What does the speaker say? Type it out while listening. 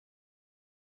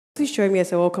please join me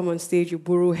as I welcome on stage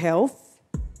Uburu Health.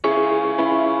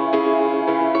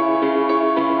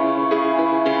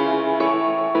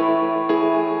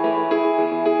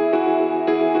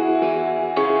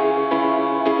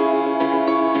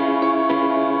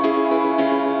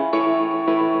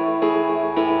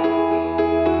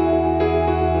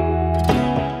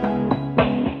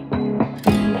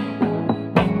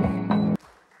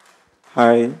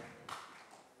 Hi.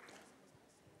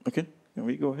 Okay, can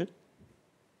we go ahead?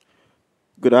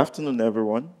 Good afternoon,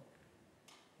 everyone.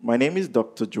 My name is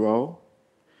Dr. Joao,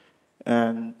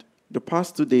 and the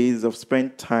past 2 days I've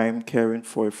spent time caring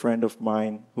for a friend of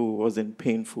mine who was in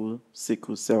painful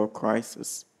sickle cell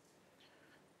crisis.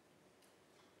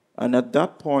 And at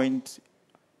that point,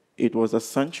 it was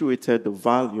accentuated the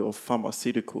value of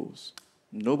pharmaceuticals.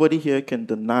 Nobody here can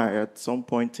deny at some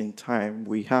point in time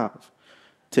we have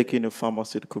taken a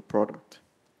pharmaceutical product.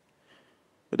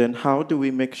 But then how do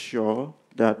we make sure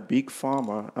that big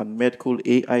pharma and medical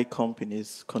AI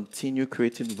companies continue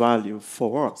creating value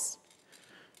for us?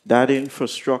 That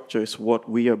infrastructure is what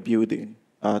we are building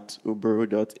at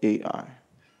Uburu.ai.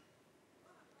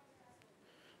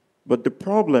 But the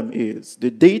problem is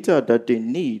the data that they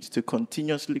need to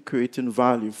continuously creating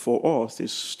value for us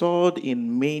is stored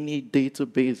in many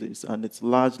databases and it's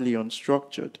largely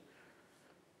unstructured.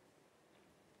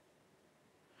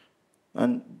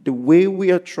 And the way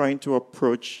we are trying to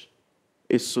approach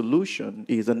a solution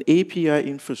is an API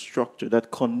infrastructure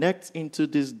that connects into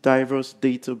these diverse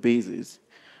databases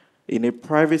in a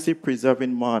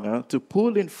privacy-preserving manner to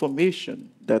pull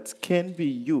information that can be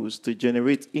used to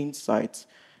generate insights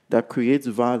that creates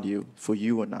value for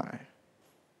you and I.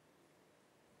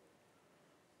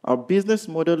 Our business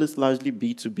model is largely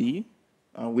B2B,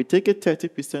 and we take a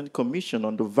 30% commission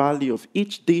on the value of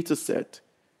each data set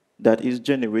that is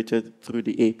generated through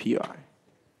the API.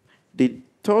 The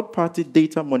third-party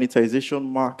data monetization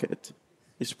market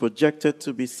is projected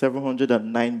to be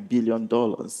 $709 billion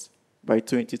by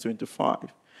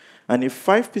 2025. And if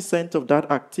 5% of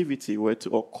that activity were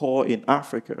to occur in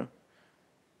Africa,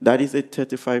 that is a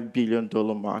 $35 billion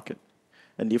market.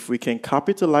 And if we can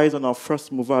capitalize on our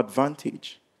first mover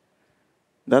advantage,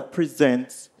 that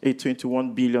presents a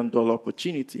 $21 billion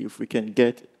opportunity if we can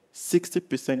get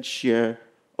 60% share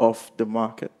of the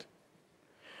market.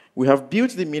 We have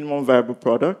built the minimum viable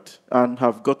product and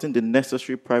have gotten the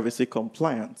necessary privacy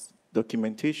compliance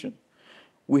documentation.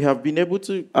 We have been able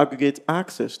to aggregate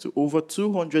access to over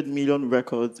 200 million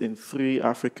records in 3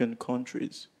 African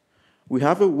countries. We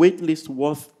have a waitlist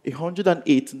worth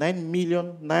 189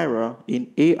 million naira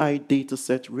in AI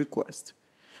dataset requests.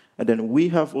 And then we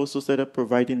have also started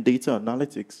providing data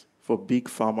analytics for big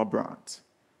pharma brands.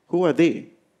 Who are they?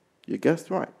 You guessed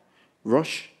right.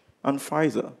 Roche and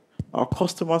Pfizer. Our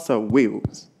customers are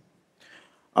whales.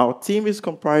 Our team is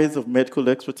comprised of medical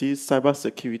expertise,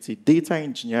 cybersecurity, data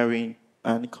engineering,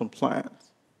 and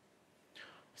compliance.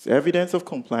 It's evidence of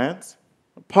compliance,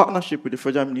 a partnership with the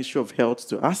Federal Ministry of Health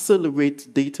to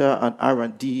accelerate data and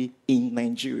R&D in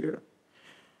Nigeria.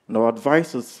 And our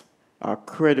advisors are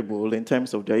credible in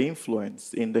terms of their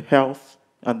influence in the health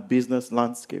and business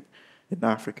landscape in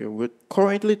Africa. We're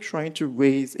currently trying to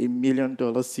raise $1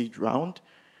 million seed round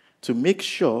to make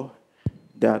sure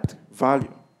that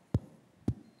value.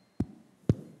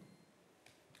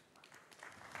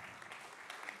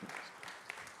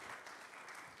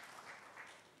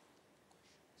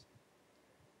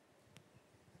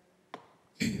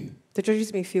 The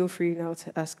judges may feel free now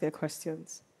to ask their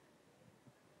questions.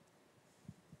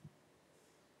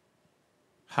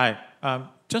 Hi.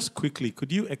 Just quickly,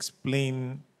 could you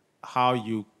explain how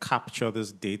you capture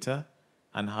this data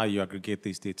and how you aggregate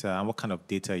this data and what kind of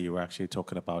data you were actually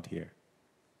talking about here?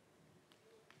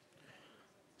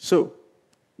 So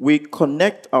we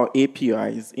connect our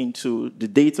APIs into the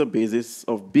databases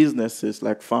of businesses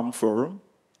like Farm Forum,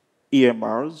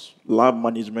 EMRs, lab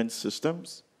management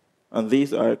systems, and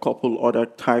these are a couple other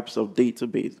types of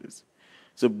databases.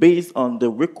 So based on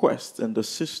the request in the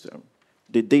system,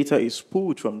 the data is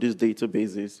pulled from these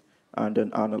databases and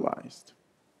then analyzed.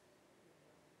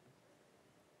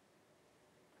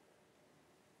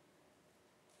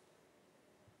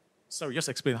 Sorry, just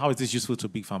explain, how is this useful to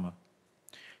Big Pharma?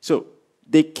 So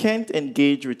they can't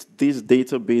engage with these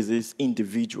databases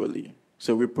individually.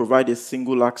 So we provide a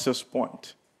single access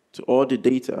point to all the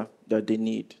data that they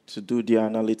need to do the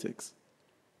analytics.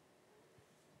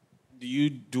 Do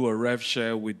you do a rev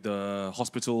share with the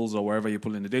hospitals or wherever you're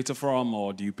pulling the data from,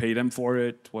 or do you pay them for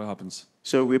it? What happens?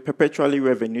 So we perpetually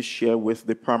revenue share with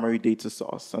the primary data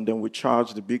source, and then we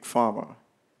charge the big pharma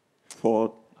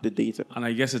for the data. And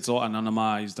I guess it's all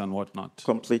anonymized and whatnot.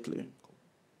 Completely.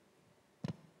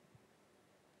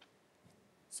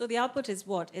 So the output is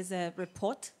what? Is a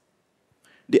report?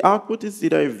 The output is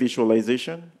either a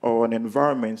visualization or an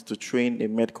environment to train a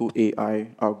medical AI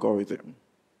algorithm.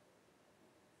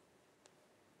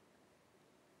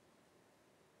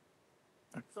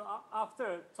 So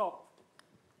after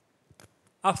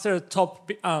top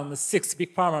 6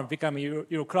 big pharma become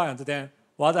your client, then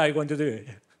what are you going to do?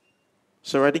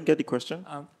 So I didn't get the question.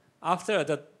 After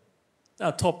the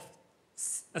top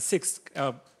 6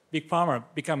 big pharma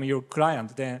become your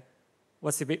client, then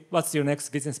what's your next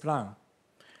business plan?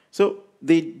 So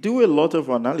they do a lot of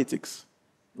analytics,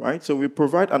 right? So we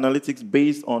provide analytics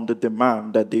based on the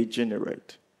demand that they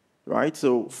generate, right?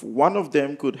 So one of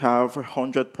them could have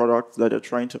 100 products that they're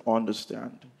trying to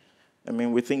understand. I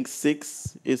mean, we think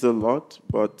 6 is a lot,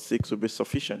 but 6 will be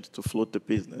sufficient to float the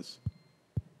business.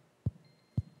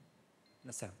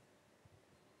 Understand.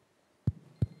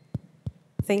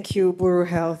 Thank you, Uburu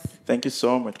Health. Thank you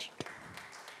so much.